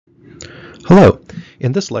Hello.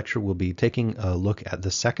 In this lecture, we'll be taking a look at the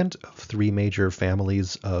second of three major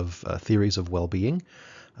families of theories of well-being.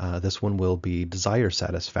 This one will be desire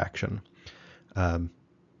satisfaction. Um,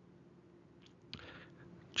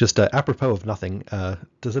 just apropos of nothing,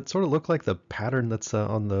 does it sort of look like the pattern that's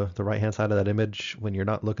on the right-hand side of that image when you're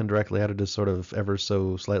not looking directly at it is sort of ever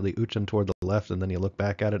so slightly ooching toward the left, and then you look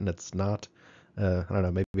back at it and it's not? I don't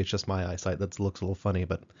know, maybe it's just my eyesight that looks a little funny,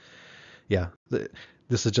 but yeah,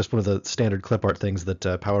 this is just one of the standard clip art things that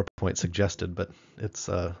PowerPoint suggested, but it's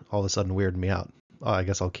all of a sudden weirded me out. Oh, I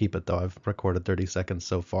guess I'll keep it though. I've recorded 30 seconds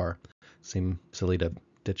so far. Seem silly to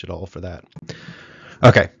ditch it all for that.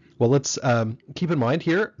 Okay, well, let's keep in mind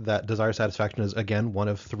here that desire satisfaction is, again, one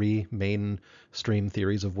of three mainstream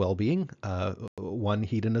theories of well-being. One,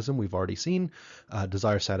 hedonism, we've already seen.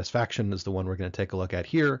 Desire satisfaction is the one we're going to take a look at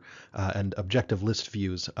here. And objective list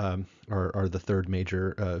views are the third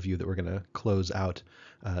major view that we're going to close out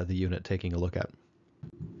the unit taking a look at.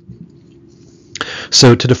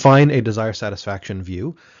 So to define a desire satisfaction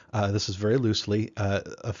view, this is very loosely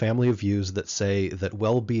a family of views that say that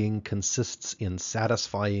well-being consists in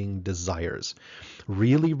satisfying desires.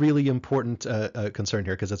 Really, really important concern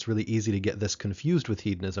here, because it's really easy to get this confused with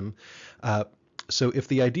hedonism. So if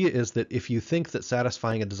the idea is that if you think that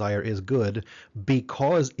satisfying a desire is good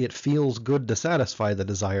because it feels good to satisfy the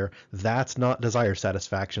desire, that's not desire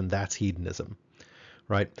satisfaction, that's hedonism,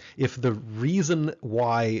 right? If the reason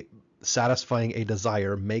why satisfying a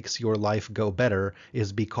desire makes your life go better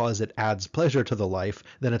is because it adds pleasure to the life,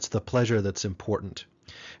 then it's the pleasure that's important.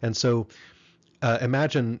 And so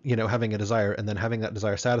imagine, having a desire and then having that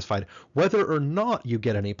desire satisfied. Whether or not you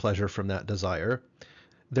get any pleasure from that desire,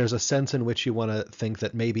 there's a sense in which you want to think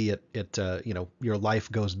that maybe your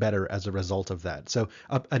life goes better as a result of that. So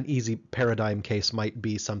an easy paradigm case might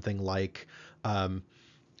be something like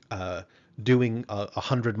doing a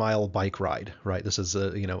 100-mile bike ride, right? This is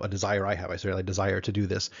a desire I have. I certainly desire to do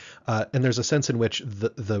this, and there's a sense in which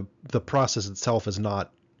the process itself is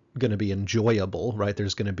not going to be enjoyable, right?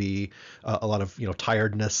 There's going to be a lot of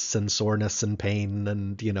tiredness and soreness and pain,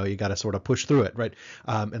 and you got to sort of push through it, right?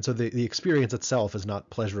 And so the experience itself is not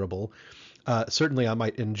pleasurable. Certainly I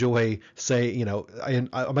might enjoy, I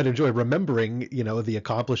might enjoy remembering, the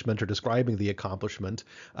accomplishment or describing the accomplishment.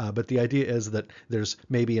 But the idea is that there's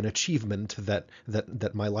maybe an achievement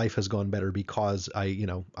that my life has gone better because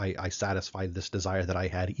I satisfied this desire that I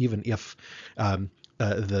had, even if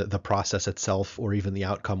the process itself or even the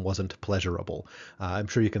outcome wasn't pleasurable. I'm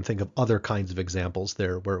sure you can think of other kinds of examples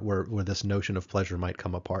there where this notion of pleasure might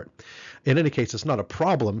come apart. In any case, it's not a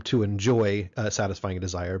problem to enjoy satisfying a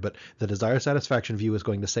desire, but the desire satisfaction view is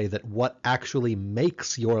going to say that what actually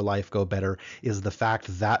makes your life go better is the fact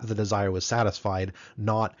that the desire was satisfied,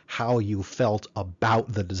 not how you felt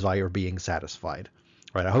about the desire being satisfied.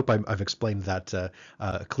 Right. I hope I've explained that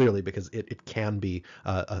clearly, because it can be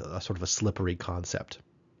a sort of a slippery concept.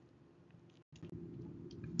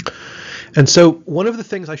 And so one of the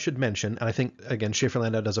things I should mention, and I think, again,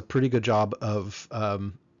 Schaefer-Landau does a pretty good job of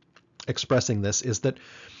expressing this, is that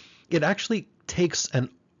it actually takes an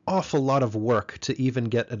awful lot of work to even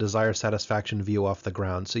get a desire satisfaction view off the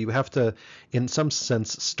ground. So you have to, in some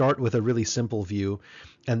sense, start with a really simple view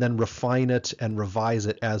and then refine it and revise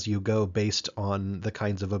it as you go based on the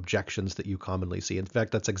kinds of objections that you commonly see. In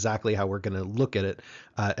fact, that's exactly how we're going to look at it.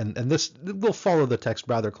 And this will follow the text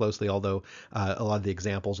rather closely, although a lot of the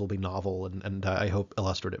examples will be novel and I hope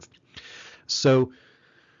illustrative. So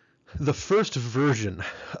the first version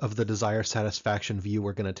of the desire satisfaction view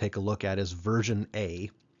we're going to take a look at is version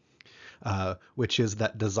A, which is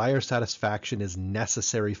that desire satisfaction is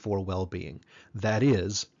necessary for well-being. That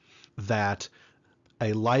is, that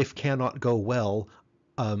a life cannot go well,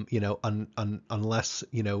 unless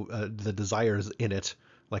the desires in it,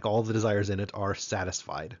 like all the desires in it, are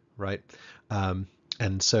satisfied, right?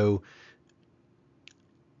 And so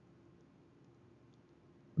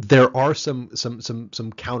there are some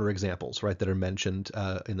counterexamples, right, that are mentioned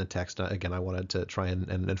in the text. Again, I wanted to try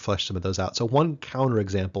and flesh some of those out. So one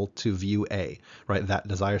counterexample to view A, right, that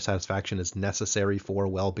desire satisfaction is necessary for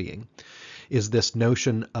well-being, is this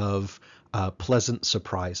notion of pleasant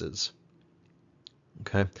surprises.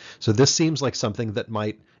 Okay, so this seems like something that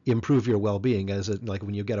might improve your well-being, like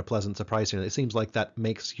when you get a pleasant surprise here. It seems like that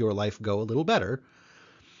makes your life go a little better.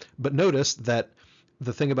 But notice that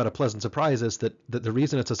the thing about a pleasant surprise is that the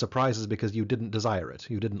reason it's a surprise is because you didn't desire it,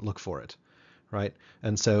 you didn't look for it, right?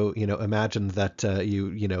 And so imagine that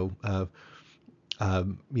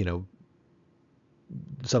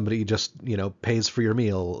somebody just, pays for your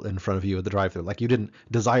meal in front of you at the drive-thru. Like you didn't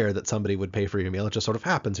desire that somebody would pay for your meal. It just sort of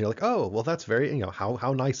happens. You're like, oh, well, that's very,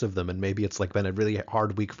 how nice of them. And maybe it's like been a really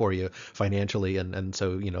hard week for you financially. And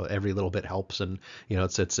so, every little bit helps. And,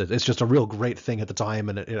 it's just a real great thing at the time.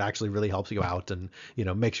 And it actually really helps you out and,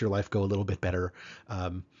 makes your life go a little bit better.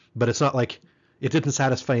 But it's not like it didn't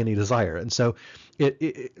satisfy any desire. And so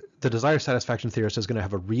the desire satisfaction theorist is going to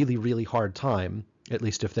have a really, really hard time, at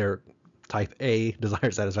least if they're type A desire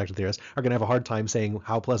satisfaction theorists, are going to have a hard time saying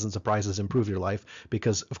how pleasant surprises improve your life,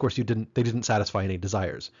 because of course they didn't satisfy any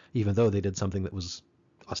desires, even though they did something that was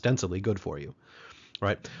ostensibly good for you,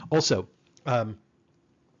 right? Also,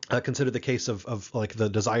 consider the case of like the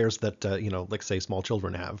desires that like say small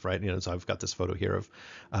children have, right? So I've got this photo here of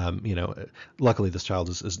luckily this child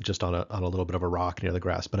is just on a little bit of a rock near the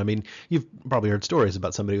grass, but I mean, you've probably heard stories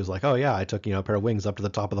about somebody who's like, oh yeah, I took a pair of wings up to the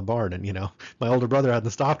top of the barn, and my older brother hadn't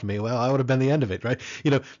stopped me, well, I would have been the end of it, right?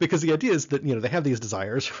 Because the idea is that they have these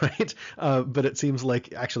desires, right? But it seems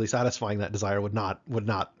like actually satisfying that desire would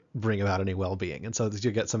not bring about any well-being. And so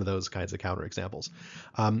you get some of those kinds of counterexamples.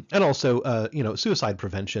 And also, suicide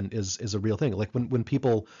prevention is a real thing. Like when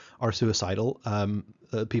people are suicidal,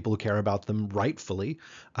 people who care about them rightfully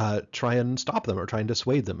try and stop them or try and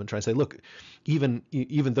dissuade them and try and say, look, even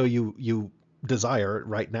though you desire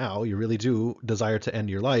right now, you really do desire to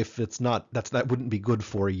end your life, that wouldn't be good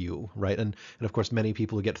for you, right? And of course, many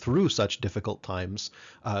people who get through such difficult times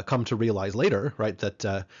come to realize later, right, that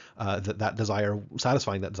that desire,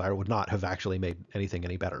 satisfying that desire, would not have actually made anything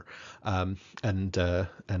any better, and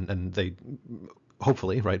they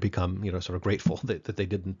hopefully, right, become sort of grateful that they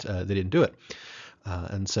didn't do it,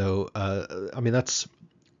 and so I mean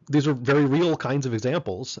these are very real kinds of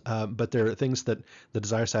examples, but they're things that the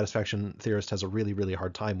desire satisfaction theorist has a really, really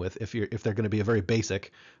hard time with if they're going to be a very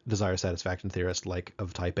basic desire satisfaction theorist like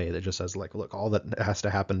of type A that just says like, look, all that has to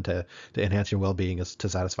happen to enhance your well-being is to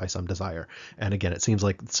satisfy some desire. And again, it seems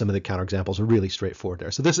like some of the counterexamples are really straightforward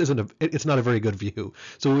there. So this it's not a very good view.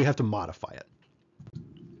 So we have to modify it.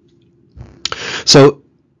 So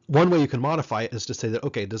one way you can modify it is to say that,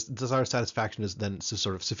 okay, desire satisfaction is then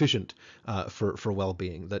sort of sufficient for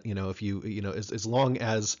well-being. That if you as long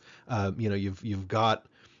as you've got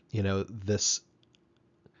this,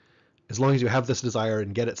 as long as you have this desire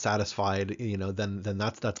and get it satisfied, then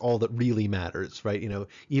that's all that really matters, right?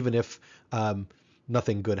 Even if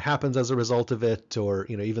nothing good happens as a result of it, or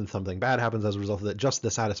even something bad happens as a result of it, just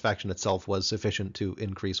the satisfaction itself was sufficient to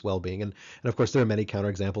increase well-being. And of course there are many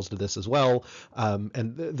counterexamples to this as well,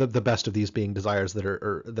 and the best of these being desires that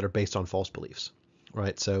are based on false beliefs.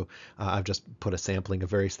 Right, so I've just put a sampling of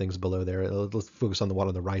various things below there. Let's focus on the one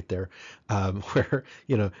on the right there, where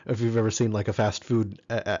if you've ever seen like a fast food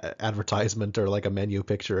advertisement or like a menu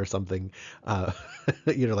picture or something,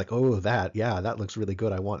 you're like, oh, that looks really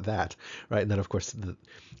good, I want that, right? And then of course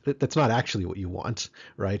that's not actually what you want,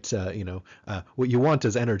 right? What you want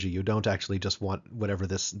is energy. You don't actually just want whatever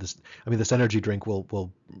this. I mean, this energy drink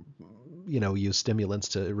will use stimulants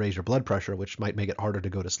to raise your blood pressure, which might make it harder to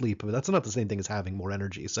go to sleep, but that's not the same thing as having more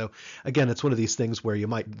energy. So again, it's one of these things where you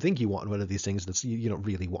might think you want one of these things, that's you don't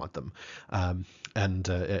really want them, and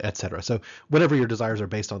etc. So whenever your desires are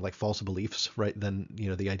based on like false beliefs, right, then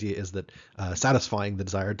the idea is that satisfying the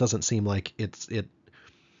desire doesn't seem like it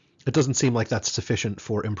doesn't seem like that's sufficient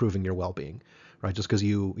for improving your well-being. Right, just because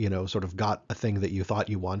you sort of got a thing that you thought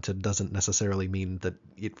you wanted doesn't necessarily mean that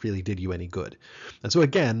it really did you any good. And so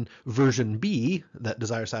again, version B, that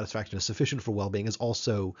desire satisfaction is sufficient for well-being, is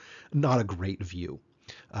also not a great view.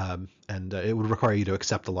 And it would require you to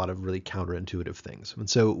accept a lot of really counterintuitive things. And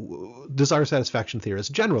so desire satisfaction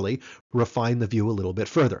theorists generally refine the view a little bit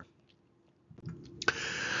further.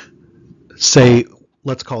 Say,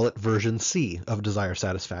 let's call it version C of desire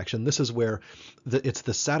satisfaction. This is where it's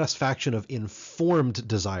the satisfaction of informed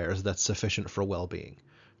desires that's sufficient for well-being,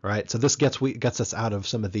 right? So this gets us out of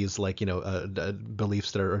some of these like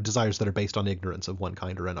beliefs that are, or desires that are based on ignorance of one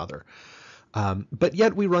kind or another. But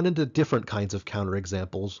yet we run into different kinds of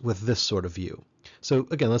counterexamples with this sort of view. So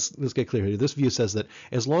again, let's get clear here. This view says that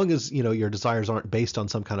as long as your desires aren't based on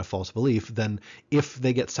some kind of false belief, then if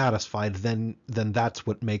they get satisfied, then that's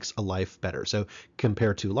what makes a life better. So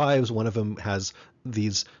compare two lives. One of them has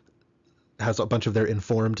a bunch of their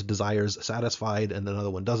informed desires satisfied, and another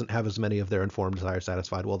one doesn't have as many of their informed desires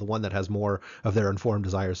satisfied. Well, the one that has more of their informed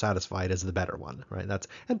desires satisfied is the better one, right?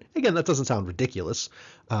 And again, that doesn't sound ridiculous,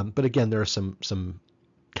 but again, there are some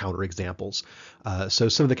counterexamples. So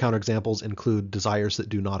some of the counterexamples include desires that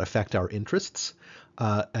do not affect our interests,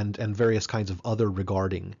 and various kinds of other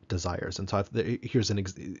regarding desires. And so here's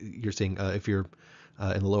you're seeing if you're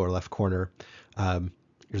in the lower left corner.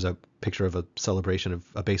 here's a picture of a celebration of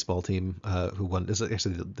a baseball team who won.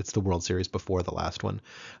 It's the World Series before the last one,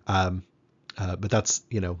 um, but that's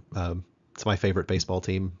it's my favorite baseball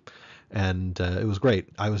team, and it was great.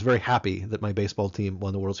 I was very happy that my baseball team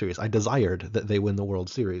won the World Series. I desired that they win the World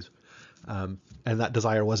Series. And that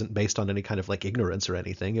desire wasn't based on any kind of like ignorance or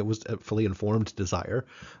anything. It was a fully informed desire.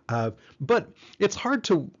 But it's hard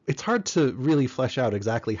to really flesh out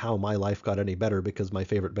exactly how my life got any better because my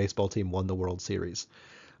favorite baseball team won the World Series.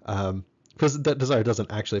 Because that desire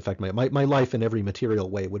doesn't actually affect my life in every material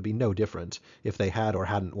way would be no different if they had or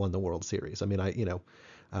hadn't won the World Series. I mean,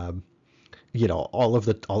 all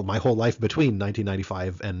my whole life between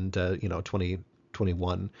 1995 and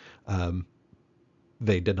 2021.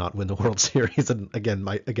 They did not win the World Series, and again,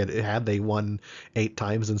 had they won 8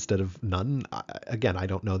 times instead of none, I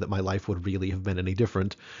don't know that my life would really have been any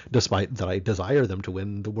different, despite that I desire them to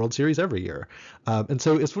win the World Series every year. And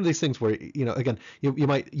so it's one of these things where again, you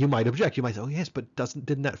might object, you might say, oh yes, but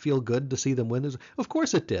didn't that feel good to see them win? Of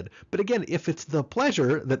course it did, but again, if it's the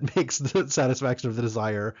pleasure that makes the satisfaction of the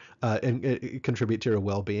desire and contribute to your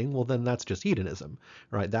well-being, well then that's just hedonism,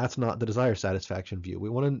 right? That's not the desire satisfaction view. We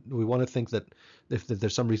want to think that if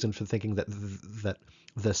there's some reason for thinking that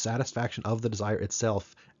the satisfaction of the desire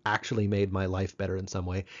itself actually made my life better in some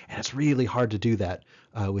way, and it's really hard to do that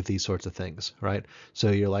with these sorts of things, right?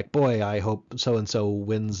 So you're like, boy, I hope so and so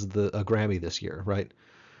wins a Grammy this year, right?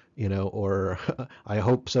 Or I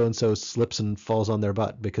hope so and so slips and falls on their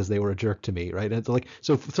butt because they were a jerk to me, right? And it's like,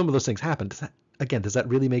 so if some of those things happen, does that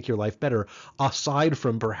really make your life better aside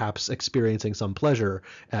from perhaps experiencing some pleasure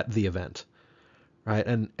at the event? Right.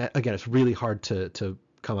 And again, it's really hard to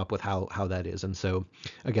come up with how that is. And so,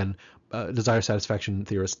 again, desire satisfaction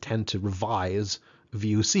theorists tend to revise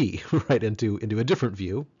view C, right, into a different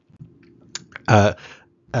view.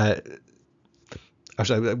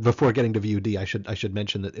 Actually, before getting to view D, I should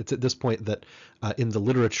mention that it's at this point that in the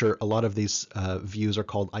literature, a lot of these views are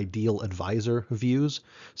called ideal advisor views.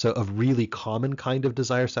 So a really common kind of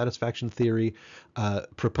desire satisfaction theory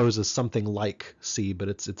proposes something like C, but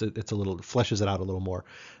it's a little, fleshes it out a little more.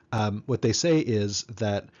 What they say is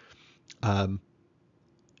that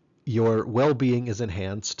your well-being is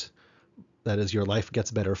enhanced, that is, your life gets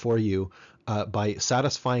better for you, by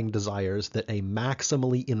satisfying desires that a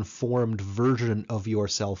maximally informed version of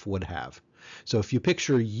yourself would have. So if you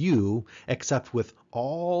picture you, except with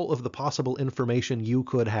all of the possible information you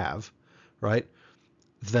could have, right,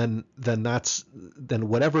 then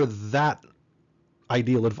whatever that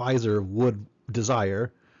ideal advisor would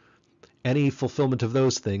desire, any fulfillment of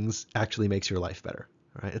those things actually makes your life better.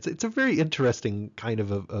 Right? It's a very interesting kind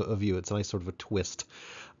of a view. It's a nice sort of a twist.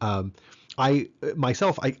 I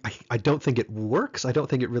don't think it works. I don't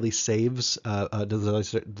think it really saves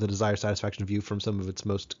the desire satisfaction view from some of its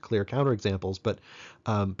most clear counterexamples. But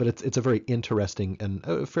it's a very interesting and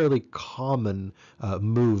a fairly common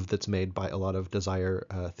move that's made by a lot of desire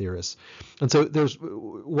theorists. And so there's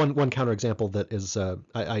one counterexample that is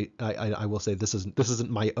I will say this isn't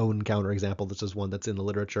my own counterexample. This is one that's in the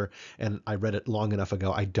literature, and I read it long enough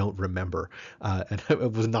ago. I don't remember, and I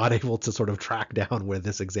was not able to sort of track down where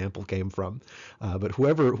this example came from. But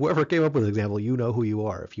whoever came up with the example, you know who you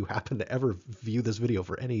are. If you happen to ever view this video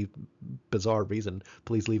for any bizarre reason,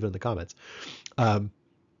 please leave it in the comments.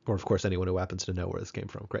 Or of course, anyone who happens to know where this came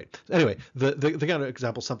from. Great. Anyway, the kind of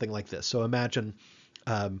example, something like this. So imagine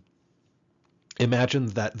that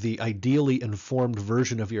the ideally informed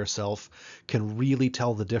version of yourself can really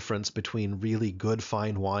tell the difference between really good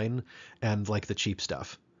fine wine and like the cheap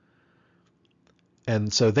stuff.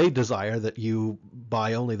 And so they desire that you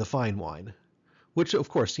buy only the fine wine, which of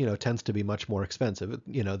course, tends to be much more expensive,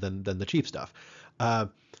 than the cheap stuff.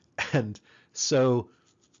 And so,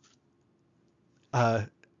 I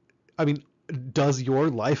mean, does your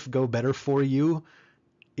life go better for you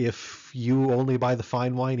if you only buy the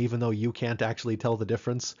fine wine, even though you can't actually tell the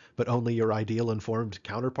difference, but only your ideal informed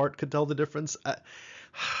counterpart could tell the difference? I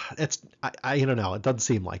don't know. It doesn't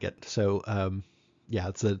seem like it. So, yeah,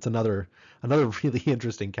 it's another really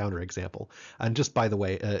interesting counterexample. And just by the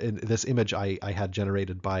way, in this image I had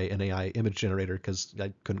generated by an AI image generator because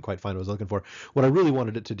I couldn't quite find what I was looking for. What I really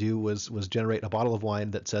wanted it to do was generate a bottle of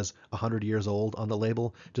wine that says 100 years old on the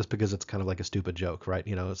label, just because it's kind of like a stupid joke, right?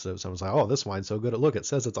 So someone's like, oh, this wine's so good. Look, it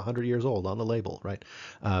says it's 100 years old on the label, right?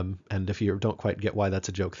 And if you don't quite get why that's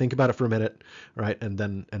a joke, think about it for a minute, right? And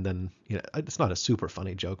then it's not a super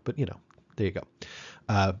funny joke, but there you go.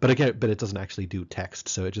 But it doesn't actually do text,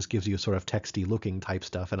 so it just gives you sort of texty looking type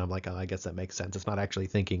stuff. And I'm like, oh, I guess that makes sense. It's not actually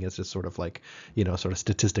thinking. It's just sort of like, sort of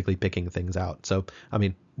statistically picking things out. So, I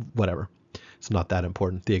mean, whatever. It's not that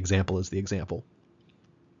important. The example is the example.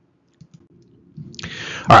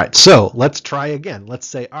 All right, so let's try again. Let's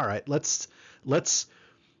say, all right, let's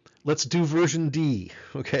let's do version D,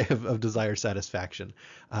 okay, of desire satisfaction.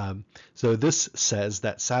 So this says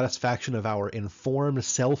that satisfaction of our informed,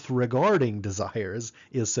 self-regarding desires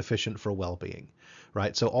is sufficient for well-being,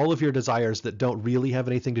 right? So all of your desires that don't really have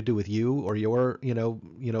anything to do with you or your,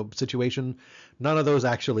 situation, none of those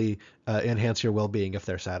actually enhance your well-being if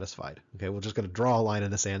they're satisfied. Okay, we're just going to draw a line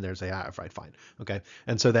in the sand there and say, right, fine, okay.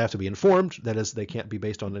 And so they have to be informed. That is, they can't be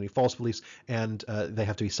based on any false beliefs, and they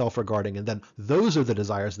have to be self-regarding. And then those are the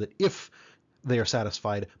desires that, if they are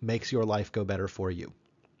satisfied, makes your life go better for you.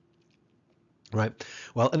 Right.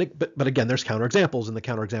 Well, but again, there's counterexamples, and the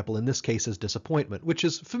counterexample in this case is disappointment, which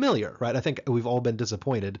is familiar, right? I think we've all been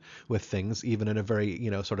disappointed with things, even in a very,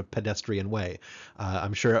 sort of pedestrian way.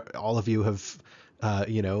 I'm sure all of you have,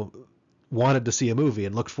 wanted to see a movie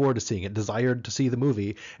and looked forward to seeing it, desired to see the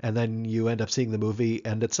movie, and then you end up seeing the movie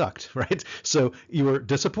and it sucked, right? So you were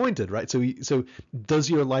disappointed, right? So does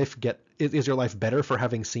your life is your life better for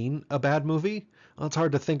having seen a bad movie? Well, it's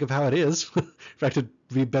hard to think of how it is. In fact, it'd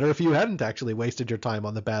be better if you hadn't actually wasted your time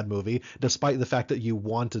on the bad movie, despite the fact that you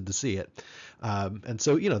wanted to see it. And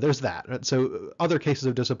so, there's that. Right? So other cases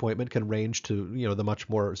of disappointment can range to, the much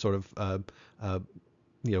more sort of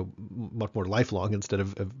much more lifelong instead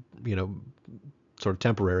of sort of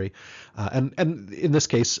temporary. And in this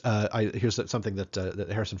case, here's something that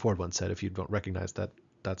Harrison Ford once said. If you don't recognize that,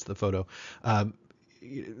 that's the photo.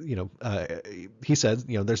 He said,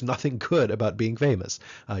 there's nothing good about being famous.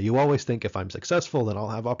 You always think, if I'm successful, then I'll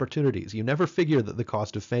have opportunities. You never figure that the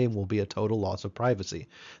cost of fame will be a total loss of privacy.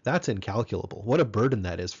 That's incalculable. What a burden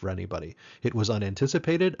that is for anybody. It was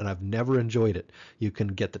unanticipated, and I've never enjoyed it. You can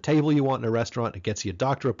get the table you want in a restaurant. It gets you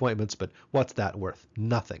doctor appointments, but what's that worth?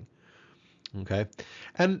 Nothing. Okay.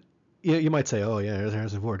 And you might say, oh yeah, there's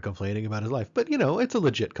Harrison Ford complaining about his life, but it's a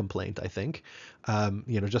legit complaint, I think.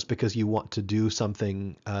 Just because you want to do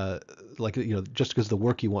something, just because the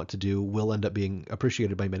work you want to do will end up being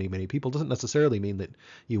appreciated by many, many people, doesn't necessarily mean that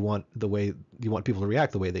you want people to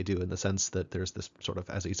react the way they do, in the sense that there's this sort of,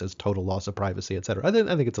 as he says, total loss of privacy, etc. I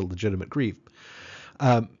think it's a legitimate grief.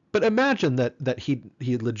 But imagine that he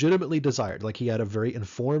legitimately desired, like he had a very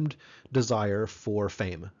informed desire for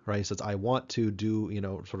fame, right? He says, I want to do,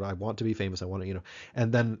 I want to be famous. I want to,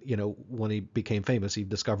 and then, when he became famous, he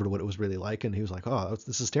discovered what it was really like, and he was like, oh,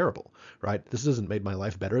 this is terrible, right? This hasn't made my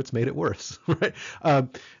life better. It's made it worse, right?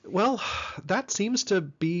 Well, that seems to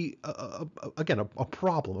be, again, a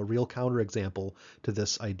problem, a real counterexample to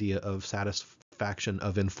this idea of satisfaction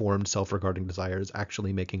of informed, self-regarding desires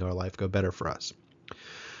actually making our life go better for us.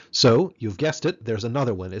 So you've guessed it. There's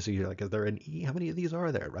another one. You're like, is there an E? How many of these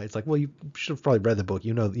are there? Right? It's like, well, you should have probably read the book.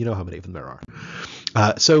 You know how many of them there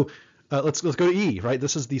are. So let's go to E. Right?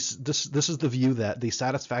 This is the view that the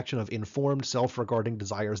satisfaction of informed, self-regarding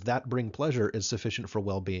desires that bring pleasure is sufficient for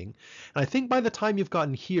well-being. And I think by the time you've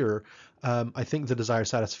gotten here, I think the desire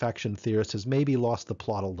satisfaction theorist has maybe lost the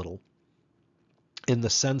plot a little, in the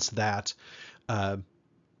sense that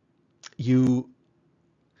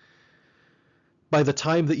by the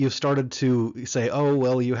time that you've started to say, oh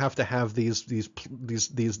well, you have to have the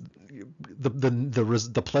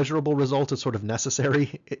pleasurable result is sort of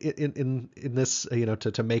necessary in this,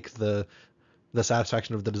 to make the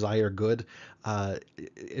satisfaction of the desire good.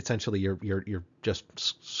 Essentially, you're just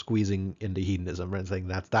squeezing into hedonism, and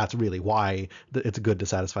saying that's really why it's good to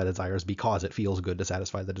satisfy the desires, because it feels good to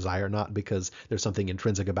satisfy the desire, not because there's something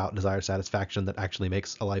intrinsic about desire satisfaction that actually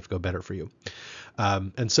makes a life go better for you.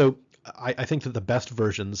 And so I think that the best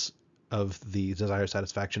versions of the desire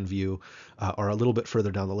satisfaction view are a little bit further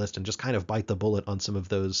down the list, and just kind of bite the bullet on some of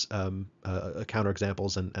those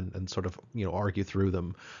counterexamples and sort of argue through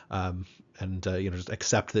them, and just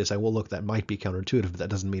accept this. Well, look, that might be counterintuitive, but that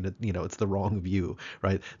doesn't mean it's the wrong view,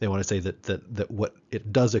 right? They want to say that what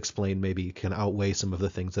it does explain maybe can outweigh some of the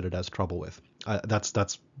things that it has trouble with.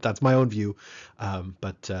 That's my own view,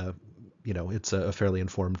 but it's a fairly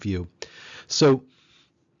informed view. So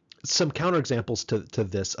some counterexamples to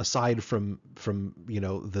this, aside from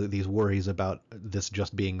these worries about this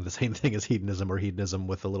just being the same thing as hedonism, or hedonism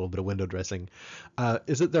with a little bit of window dressing,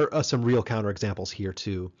 is that there are some real counterexamples here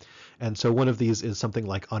too. And so one of these is something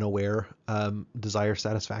like unaware desire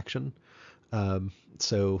satisfaction.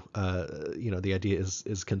 So the idea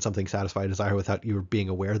is can something satisfy a desire without you being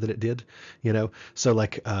aware that it did? So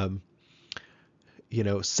like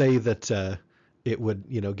say that it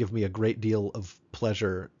would give me a great deal of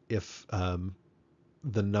pleasure if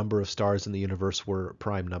the number of stars in the universe were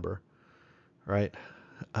prime number, right?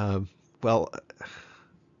 Well,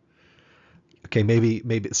 okay, maybe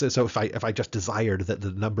so if I just desired that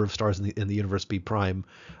the number of stars in the universe be prime,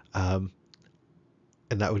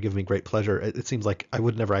 and that would give me great pleasure. It seems like I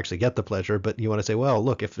would never actually get the pleasure, but you want to say, well,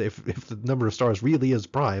 look, if the number of stars really is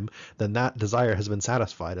prime, then that desire has been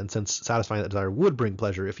satisfied, and since satisfying that desire would bring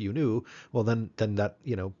pleasure if you knew, well, then that,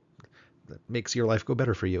 that makes your life go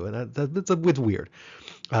better for you, and it's weird.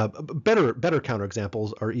 Better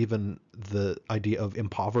counterexamples are even the idea of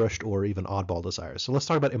impoverished or even oddball desires. So let's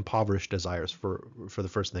talk about impoverished desires for the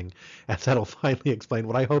first thing, and that'll finally explain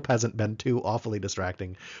what I hope hasn't been too awfully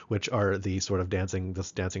distracting, which are the sort of dancing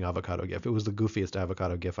avocado gif. It was the goofiest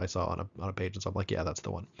avocado gif I saw on a page, and so I'm like, yeah, that's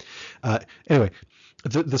the one. Anyway,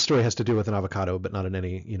 the story has to do with an avocado, but not in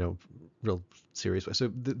any real serious way.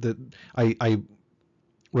 So I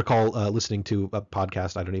recall listening to a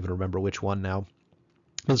podcast. I don't even remember which one now.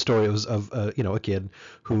 The story was of a kid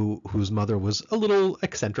whose mother was a little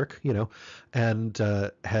eccentric, and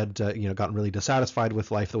had gotten really dissatisfied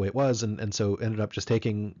with life the way it was, and so ended up just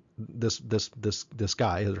taking this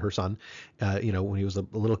guy, her son, when he was a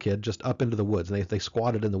little kid, just up into the woods. And they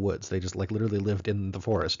squatted in the woods. They just like literally lived in the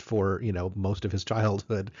forest for most of his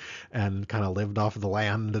childhood, and kind of lived off of the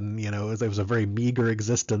land. And it was a very meager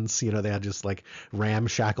existence. They had just like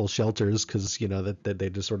ramshackle shelters because that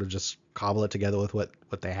they just sort of just cobble it together with what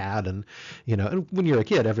they had. And and when you're a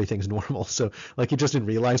kid, everything's normal, so like you just didn't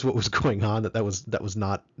realize what was going on, that was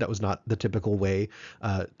not the typical way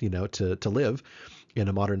to live in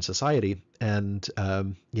a modern society. And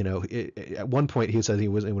at one point he said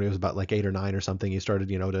when he was about like 8 or 9 or something, he started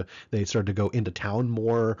they started to go into town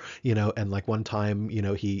more, and like one time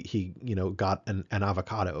he got an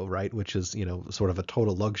avocado, right, which is sort of a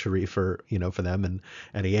total luxury for for them,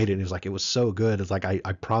 and he ate it, and he was like, it was so good. It's like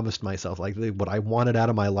I promised myself, like, what I wanted out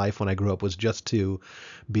of my life when I grew up was just to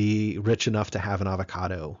be rich enough to have an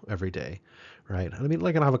avocado every day. Right. I mean,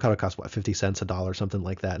 like an avocado costs what, 50 cents, $1, something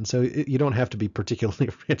like that. And so you don't have to be particularly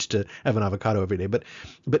rich to have an avocado every day. But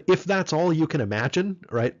if that's all you can imagine,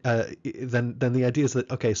 right, then the idea is that,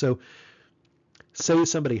 okay, so say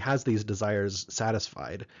somebody has these desires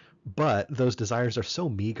satisfied, but those desires are so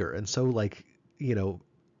meager and so like,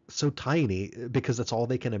 so tiny because that's all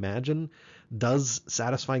they can imagine. Does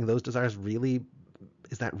satisfying those desires really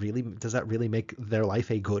does that really make their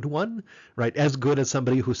life a good one, right? As good as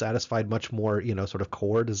somebody who satisfied much more, sort of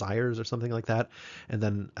core desires or something like that. And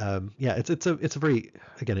then, it's a very,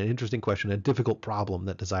 again, an interesting question, a difficult problem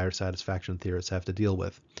that desire satisfaction theorists have to deal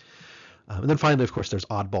with. And then finally, of course, there's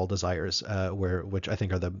oddball desires, which I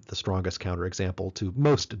think are the strongest counterexample to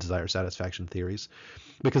most desire satisfaction theories,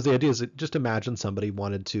 because the idea is that just imagine somebody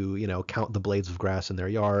wanted to, count the blades of grass in their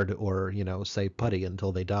yard, or say putty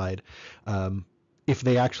until they died. If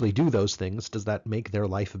they actually do those things, does that make their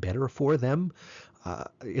life better for them?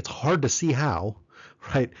 It's hard to see how,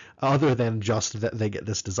 right? Other than just that they get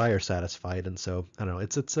this desire satisfied. And so I don't know.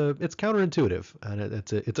 It's counterintuitive, and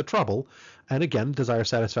it's a trouble. And again, desire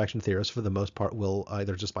satisfaction theorists for the most part will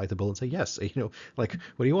either just bite the bullet and say yes. Like,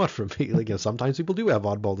 what do you want from me? Like, sometimes people do have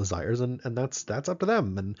oddball desires, and that's up to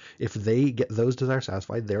them. And if they get those desires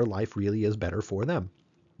satisfied, their life really is better for them.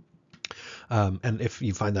 And if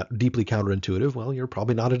you find that deeply counterintuitive, well, you're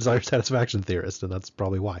probably not a desire satisfaction theorist, and that's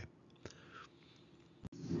probably why.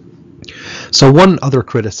 So one other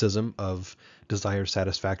criticism of desire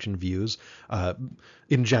satisfaction views,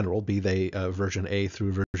 in general, be they version A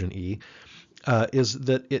through version E, is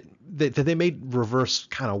that they may reverse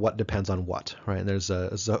kind of what depends on what, right? And there's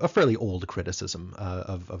a fairly old criticism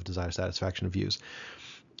of desire satisfaction views.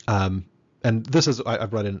 And this is,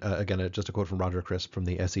 I've read in, again, just a quote from Roger Crisp from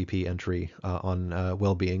the SEP entry on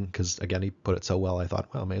well-being, because, again, he put it so well, I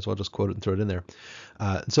thought, well, I may as well just quote it and throw it in there.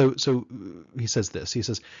 So he says this. He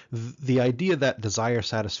says, the idea that desire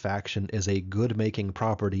satisfaction is a good-making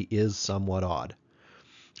property is somewhat odd.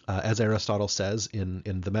 As Aristotle says in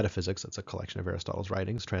the Metaphysics, that's a collection of Aristotle's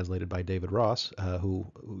writings translated by David Ross,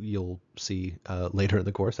 who you'll see later in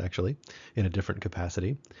the course, actually, in a different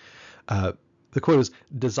capacity. The quote is,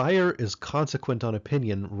 desire is consequent on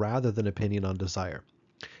opinion rather than opinion on desire.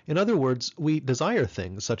 In other words, we desire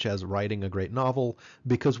things such as writing a great novel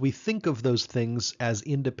because we think of those things as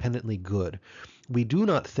independently good. We do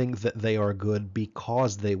not think that they are good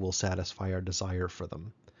because they will satisfy our desire for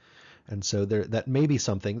them. And so that may be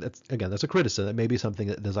something that's a criticism. That may be something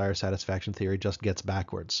that desire satisfaction theory just gets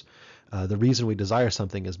backwards. The reason we desire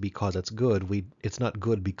something is because it's good. It's not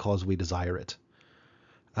good because we desire it.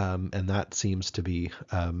 And that seems to be,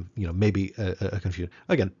 maybe a confusion.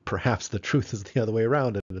 Again, perhaps the truth is the other way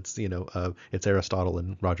around, and it's Aristotle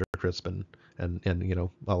and Roger Crisp and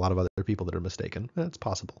a lot of other people that are mistaken. That's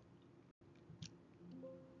possible.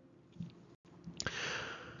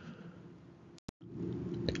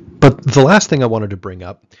 But The last thing I wanted to bring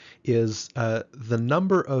up is the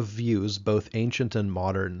number of views, both ancient and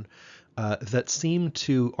modern, that seem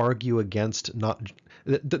to argue against not.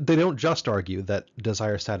 They don't just argue that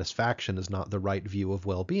desire satisfaction is not the right view of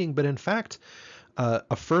well-being, but in fact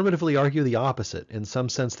affirmatively argue the opposite. In some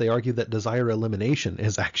sense, they argue that desire elimination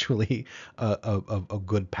is actually a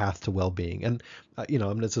good path to well-being. And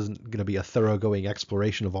this isn't going to be a thoroughgoing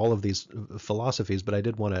exploration of all of these philosophies, but I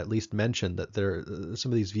did want to at least mention that there are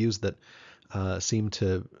some of these views that seem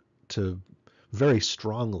to very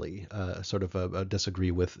strongly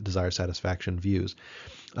disagree with desire satisfaction views.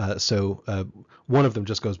 So one of them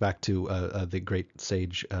just goes back to the great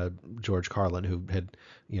sage George Carlin, who had,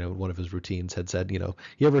 one of his routines had said, you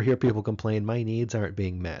ever hear people complain, my needs aren't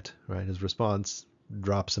being met, right? His response,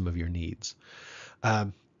 drop some of your needs.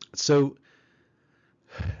 So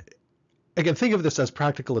again, think of this as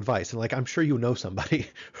practical advice, and like I'm sure somebody,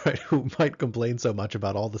 right, who might complain so much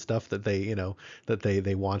about all the stuff that they,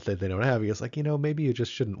 they want that they don't have. It's like, maybe you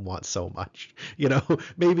just shouldn't want so much.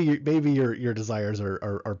 Maybe your desires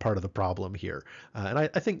are part of the problem here. And I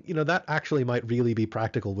think that actually might really be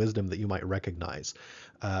practical wisdom that you might recognize.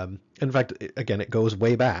 In fact, again, it goes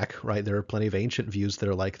way back, right? There are plenty of ancient views that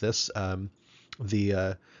are like this.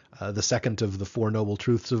 The second of the Four Noble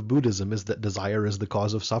Truths of Buddhism is that desire is the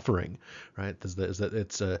cause of suffering, right? Is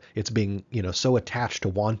that it's being so attached to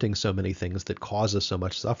wanting so many things that causes so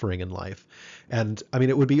much suffering in life. And I mean,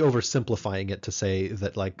 it would be oversimplifying it to say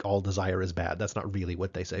that like all desire is bad. That's not really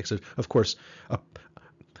what they say. So of course,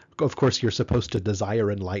 you're supposed to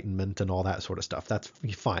desire enlightenment and all that sort of stuff. That's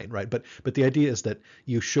fine, right? But the idea is that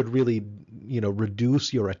you should really,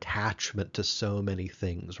 reduce your attachment to so many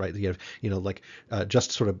things, right?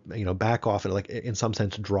 Just sort of, back off and like in some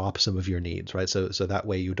sense drop some of your needs, right? So that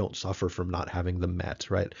way you don't suffer from not having them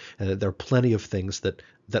met, right? And there are plenty of things that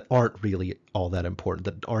aren't really all that important,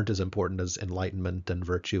 that aren't as important as enlightenment and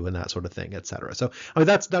virtue and that sort of thing, etc. So I mean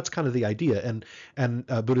that's kind of the idea, and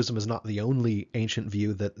Buddhism is not the only ancient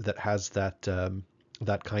view that has that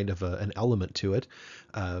that kind of an element to it.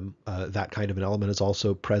 That kind of an element is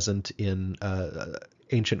also present in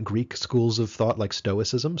ancient Greek schools of thought like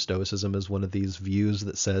Stoicism. Stoicism is one of these views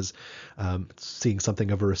that says, seeing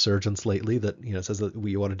something of a resurgence lately, that says that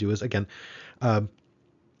what you want to do is again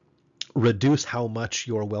reduce how much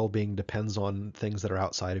your well-being depends on things that are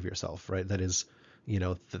outside of yourself, right? That is,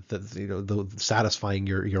 the satisfying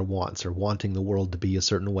your wants or wanting the world to be a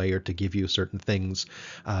certain way or to give you certain things.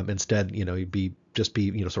 Instead, you'd be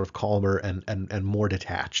sort of calmer and more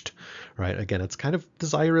detached, right? Again, it's kind of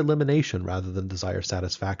desire elimination rather than desire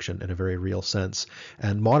satisfaction in a very real sense.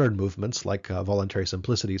 And modern movements like voluntary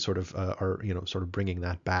simplicity sort of are sort of bringing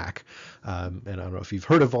that back. And I don't know if you've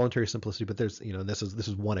heard of voluntary simplicity, but there's this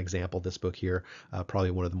is one example. This book here,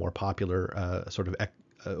 probably one of the more popular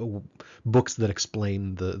books that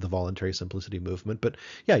explain the voluntary simplicity movement. But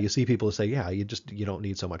yeah, you see people say, yeah, you don't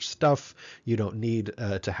need so much stuff. You don't need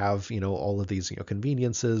to have all of these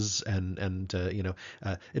conveniences, and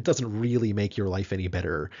it doesn't really make your life any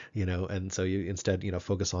better, and so you instead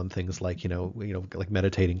focus on things like like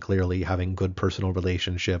meditating clearly, having good personal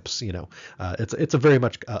relationships. It's a very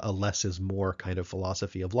much a less is more kind of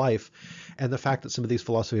philosophy of life. And the fact that some of these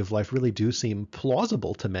philosophy of life really do seem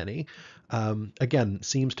plausible to many, again,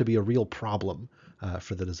 seems to be a real problem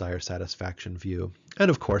for the desire satisfaction view. And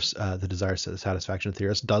of course, the desire satisfaction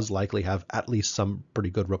theorist does likely have at least some pretty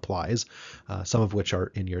good replies, some of which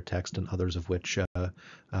are in your text and others of which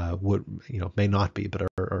would may not be, but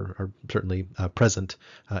are certainly present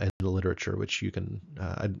in the literature, which you can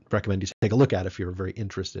I'd recommend you take a look at if you're very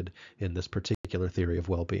interested in this particular theory of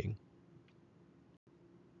well-being.